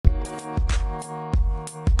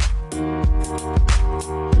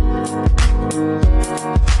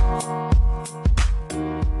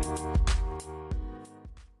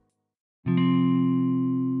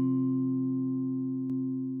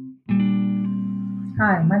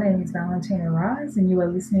Hi, my name is Valentina Rise, and you are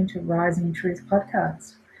listening to Rising Truth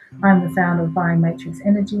Podcast. I'm the founder of Biomatrix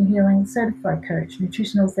Energy Healing, certified coach,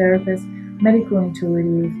 nutritional therapist, medical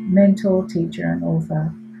intuitive, mentor, teacher, and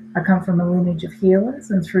author. I come from a lineage of healers,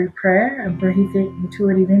 and through prayer and prolific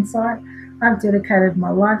intuitive insight, I've dedicated my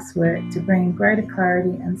life's work to bringing greater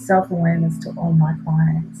clarity and self-awareness to all my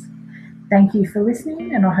clients. Thank you for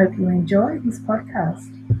listening, and I hope you enjoy this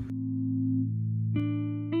podcast.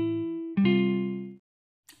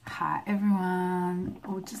 Hi everyone,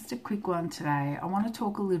 just a quick one today. I want to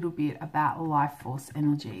talk a little bit about life force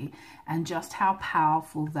energy and just how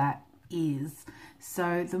powerful that is.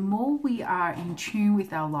 So the more we are in tune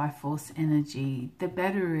with our life force energy, the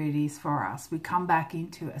better it is for us. We come back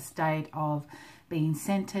into a state of being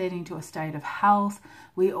centered, into a state of health.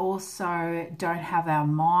 We also don't have our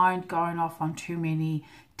mind going off on too many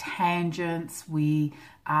tangents. We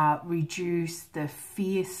reduce the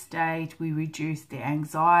fear state, we reduce the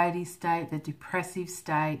anxiety state, the depressive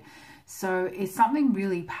state. So it's something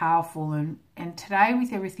really powerful, and today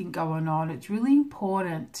with everything going on, it's really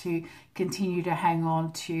important to continue to hang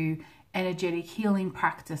on to energetic healing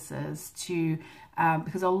practices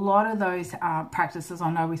because a lot of those practices,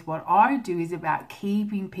 I know with what I do, is about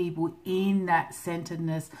keeping people in that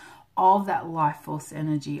centeredness of that life force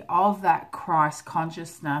energy, of that Christ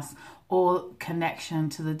consciousness or connection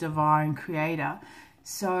to the divine creator.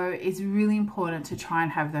 So it's really important to try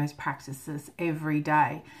and have those practices every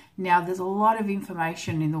day. Now, there's a lot of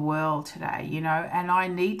information in the world today, and I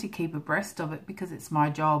need to keep abreast of it because it's my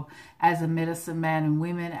job as a medicine man and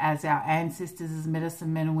women, as our ancestors as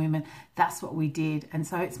medicine men and women. That's what we did. And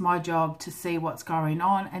so it's my job to see what's going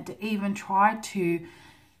on and to even try to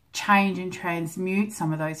change and transmute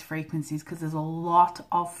some of those frequencies, because there's a lot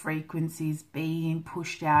of frequencies being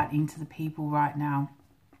pushed out into the people right now.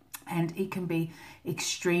 And it can be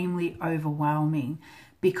extremely overwhelming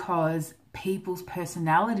because people's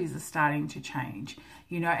personalities are starting to change,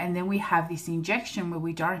 and then we have this injection where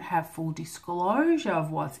we don't have full disclosure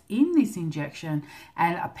of what's in this injection,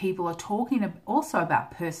 and people are talking also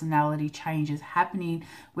about personality changes happening,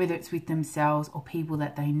 whether it's with themselves or people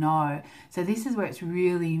that they know. So this is where it's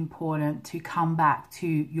really important to come back to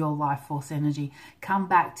your life force energy, come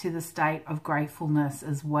back to the state of gratefulness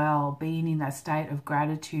as well. Being in that state of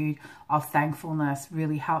gratitude, of thankfulness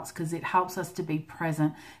really helps, because it helps us to be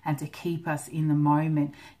present and to keep us in the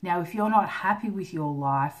moment. Now, if you're not happy with your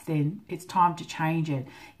life, then it's time to change it.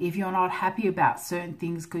 If you're not happy about certain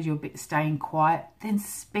things because you're staying quiet, then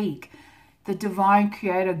speak. The divine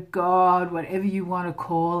creator, God, whatever you want to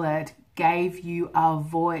call it, gave you a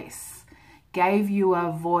voice.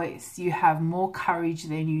 You have more courage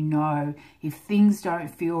than you know. If things don't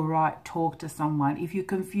feel right, talk to someone. If you're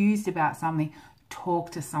confused about something,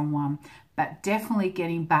 talk to someone. But definitely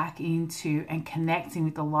getting back into and connecting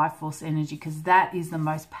with the life force energy, because that is the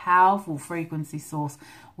most powerful frequency source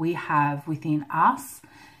we have within us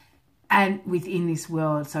and within this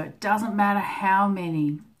world. So it doesn't matter how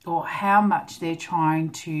many or how much they're trying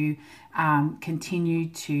to continue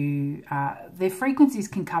to, their frequencies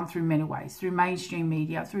can come through many ways, through mainstream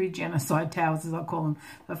media, through genocide towers, as I call them,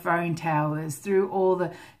 the phone towers, through all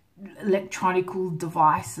the electronic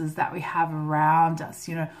devices that we have around us,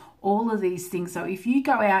 all of these things. So if you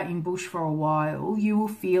go out in bush for a while, you will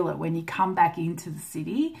feel it. When you come back into the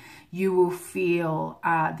city, you will feel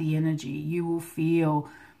the energy. You will feel,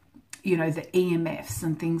 the EMFs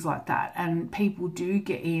and things like that. And people do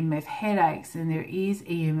get EMF headaches, and there is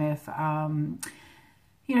EMF,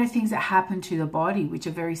 things that happen to the body, which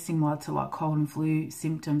are very similar to like cold and flu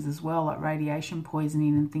symptoms as well, like radiation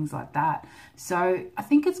poisoning and things like that. So I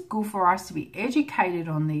think it's good for us to be educated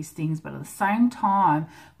on these things, but at the same time,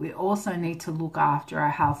 we also need to look after our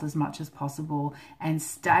health as much as possible and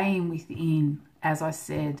staying within, as I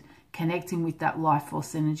said, connecting with that life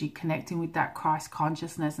force energy, connecting with that Christ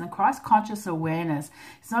consciousness. And the Christ conscious awareness,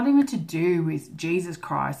 it's not even to do with Jesus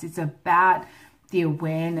Christ. It's about the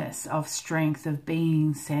awareness of strength, of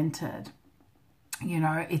being centered.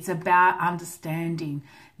 It's about understanding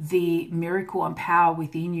the miracle and power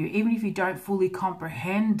within you. Even if you don't fully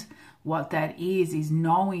comprehend what that is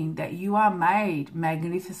knowing that you are made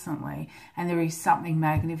magnificently and there is something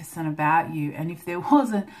magnificent about you. And if there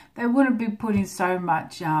wasn't, they wouldn't be putting so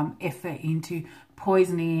much effort into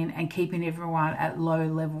poisoning and keeping everyone at low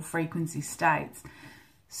level frequency states.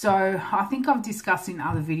 So I think I've discussed in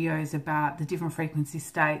other videos about the different frequency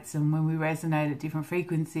states and when we resonate at different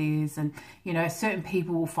frequencies, and certain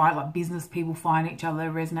people will find, like business people find each other, they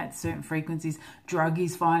resonate at certain frequencies,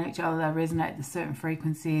 druggies find each other, they resonate at certain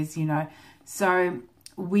frequencies, So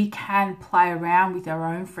we can play around with our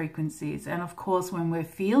own frequencies. And of course, when we're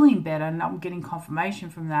feeling better, and I'm getting confirmation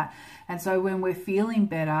from that, and so when we're feeling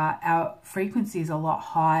better, our frequency is a lot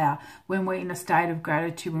higher. When we're in a state of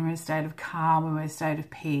gratitude, when we're in a state of calm, when we're in a state of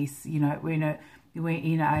peace, you know, we're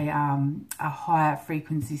in a higher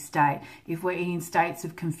frequency state. If we're in states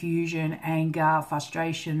of confusion, anger,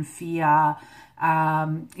 frustration, fear,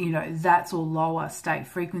 you know, that's all lower state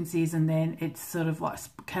frequencies, and then it's sort of like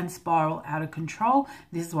can spiral out of control.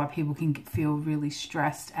 This is why people can feel really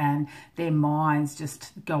stressed and their minds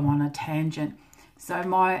just go on a tangent. So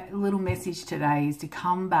my little message today is to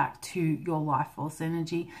come back to your life force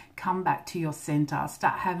energy, come back to your center,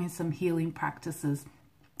 start having some healing practices.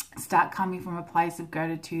 Start coming from a place of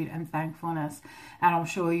gratitude and thankfulness, and I'm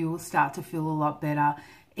sure you will start to feel a lot better.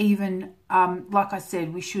 Even, like I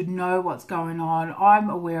said, we should know what's going on. I'm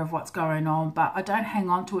aware of what's going on, but I don't hang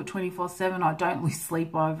on to it 24/7. I don't lose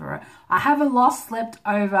sleep over it. I haven't slept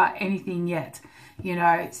over anything yet, you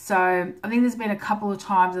know. So I think there's been a couple of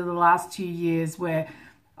times in the last 2 years where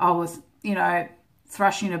I was, you know,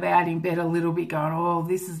 thrashing about in bed a little bit going, oh,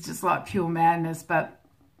 this is just like pure madness, but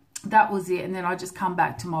that was it. And then I just come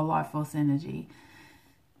back to my life force energy,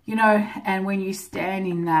 you know. And when you stand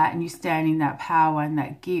in that, and you stand in that power and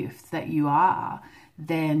that gift that you are,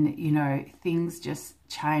 then, you know, things just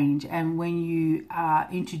change. And when you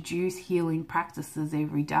introduce healing practices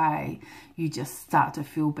every day, you just start to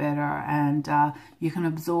feel better, and you can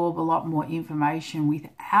absorb a lot more information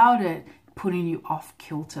without it putting you off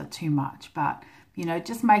kilter too much. But you know,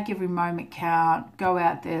 just make every moment count. Go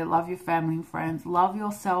out there, love your family and friends, love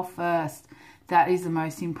yourself first. That is the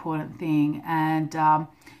most important thing. And,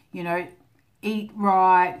 you know, eat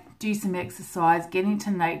right, do some exercise, get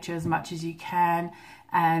into nature as much as you can,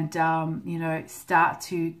 and, you know, start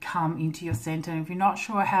to come into your center. And if you're not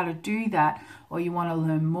sure how to do that, or you want to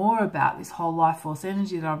learn more about this whole life force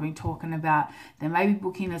energy that I've been talking about, then maybe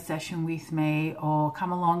book in a session with me, or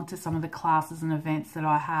come along to some of the classes and events that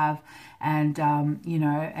I have, and, you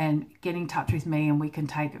know, and get in touch with me, and we can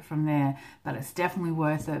take it from there. But it's definitely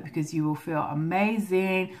worth it, because you will feel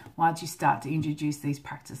amazing once you start to introduce these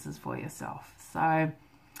practices for yourself. So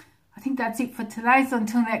I think that's it for today. So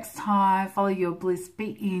until next time, follow your bliss,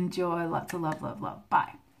 be in joy, lots of love, love, love.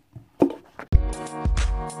 Bye.